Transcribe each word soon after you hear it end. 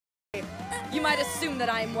You might assume that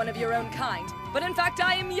I am one of your own kind, but in fact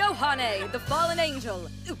I am Yohane, the fallen angel.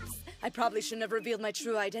 Oops, I probably shouldn't have revealed my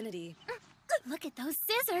true identity. Look at those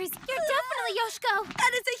scissors. You're definitely Yoshiko.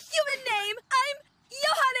 That is a human name. I'm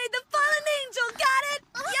Yohane, the fallen angel. Got it?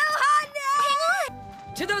 Yohane! Hang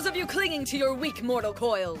on. To those of you clinging to your weak mortal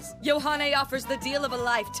coils, Yohane offers the deal of a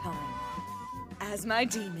lifetime. As my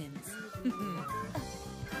demons.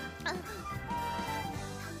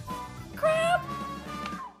 Crap!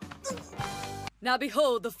 Now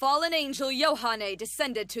behold, the fallen angel Yohane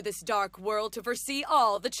descended to this dark world to foresee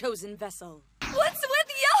all the chosen vessel. What's with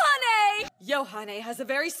Yohane? Yohane has a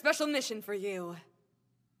very special mission for you.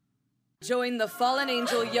 Join the fallen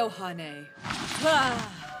angel Yohane.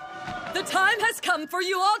 The time has come for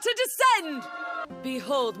you all to descend!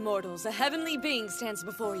 Behold, mortals, a heavenly being stands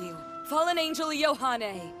before you. Fallen angel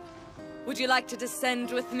Yohane. Would you like to descend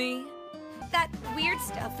with me? That weird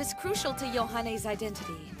stuff is crucial to Yohane's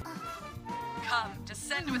identity. Come,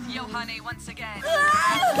 descend with Yohane once again.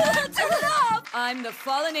 Turn it off! I'm the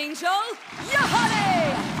fallen angel,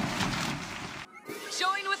 Yohane!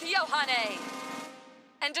 Join with Yohane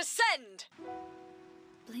and descend.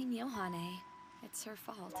 Blame Yohane. It's her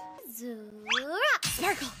fault. Zura.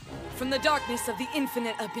 Sparkle! From the darkness of the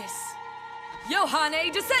infinite abyss,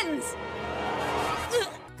 Yohane descends!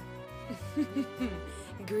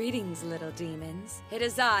 Greetings, little demons. It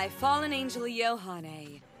is I, fallen angel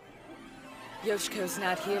Yohane. Yoshiko's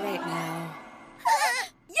not here right now.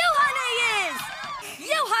 Yohane is!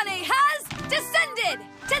 Yohane has descended!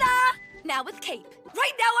 Ta-da! Now with cape.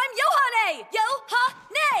 Right now I'm Yohane!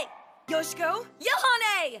 Yohane! Yoshiko?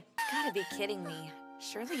 Yohane! Gotta be kidding me.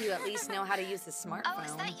 Surely you at least know how to use the smartphone. Oh,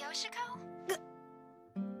 is that Yoshiko?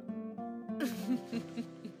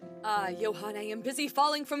 Yohane, I'm busy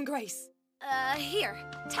falling from grace. Here,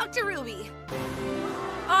 talk to Ruby.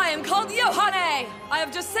 I am called Yohane! I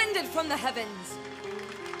have descended from the heavens.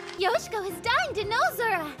 Yoshiko is dying to know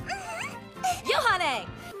Zura. Yohane!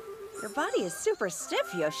 Your body is super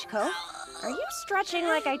stiff, Yoshiko. Are you stretching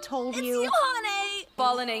like I told you? It's Yohane!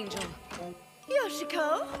 Fallen angel.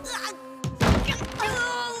 Yoshiko? It's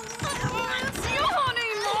Yohane,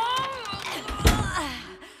 Mom!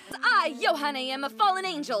 I, Yohane, am a fallen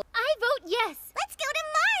angel. I vote yes. Let's go to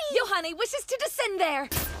Mari. Yohane wishes to descend there.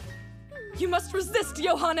 You must resist,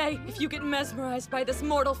 Yohane. If you get mesmerized by this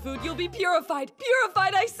mortal food, you'll be purified.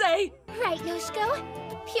 Purified, I say! Right, Yoshiko.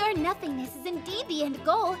 Pure nothingness is indeed the end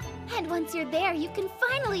goal. And once you're there, you can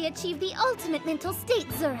finally achieve the ultimate mental state,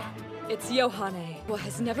 Zura. It's Yohane, who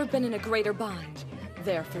has never been in a greater bind.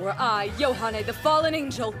 Therefore, I, Yohane, the fallen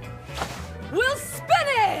angel, will spin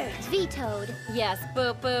it! Vetoed. Yes,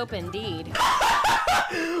 boop boop, indeed.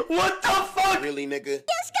 What the fuck? Really, nigga?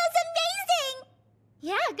 Yoshiko's amazing!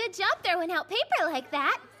 Yeah, good job throwing out paper like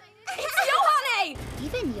that. It's Yohane!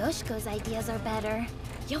 Even Yoshiko's ideas are better.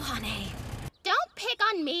 Yohane. Don't pick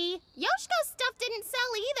on me. Yoshiko's stuff didn't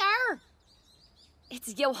sell either.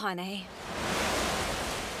 It's Yohane.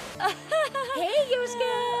 Hey,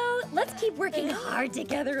 Yoshiko! Let's keep working hard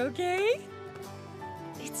together, okay?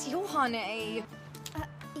 It's Yohane.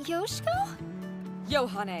 Yoshiko?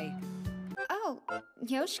 Yohane. Oh,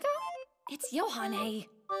 Yoshiko? It's Yohane.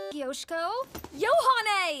 Yoshiko?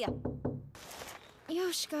 Yohane!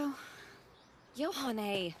 Yoshiko.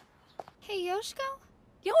 Yohane. Hey, Yoshiko?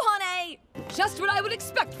 Yohane! Just what I would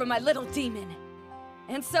expect from my little demon.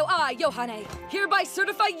 And so I, Yohane, hereby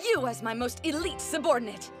certify you as my most elite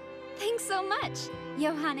subordinate. Thanks so much,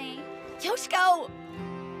 Yohane. Yoshiko!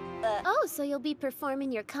 Oh, so you'll be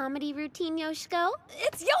performing your comedy routine, Yoshiko?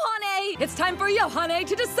 It's Yohane! It's time for Yohane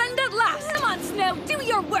to descend at last! Come on, Snow, do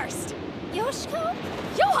your worst! Yoshiko?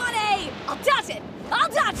 Yohane! I'll dodge it! I'll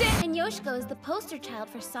dodge it! And Yoshiko is the poster child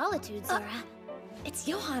for solitude, Zura. It's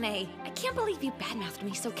Yohane. I can't believe you badmouthed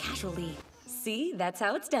me so casually. See? That's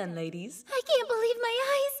how it's done, ladies. I can't believe my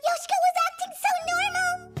eyes. Yoshiko was acting so normal.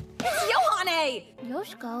 It's Yohane!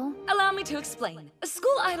 Yoshiko? Allow me to explain. A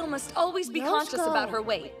school idol must always be conscious Yoshiko. about her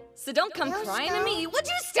weight. So don't come Yoshiko. crying to me. Would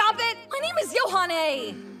you stop it? My name is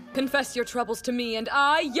Yohane. Confess your troubles to me, and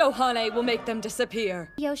I, Yohane, will make them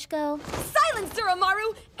disappear. Yoshiko? Silence,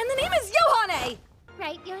 Duramaru! And the name is Yohane!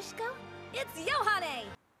 Right, Yoshiko? It's Yohane!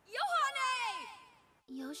 Yohane!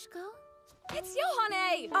 Yoshiko? It's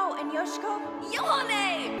Yohane! Oh, and Yoshiko?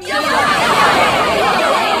 Yohane! Yohane!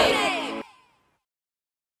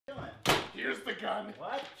 Here's the gun.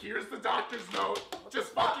 What? Here's the doctor's note.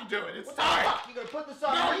 Just fucking do it. It's time. Fuck, you gonna put this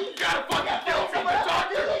on No, me? you gotta fucking kill me. The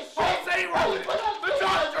doctor. Jose wrote it. The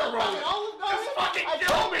doctor wrote it. Just fucking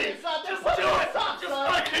kill me. Just do it. Just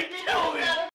fucking kill me.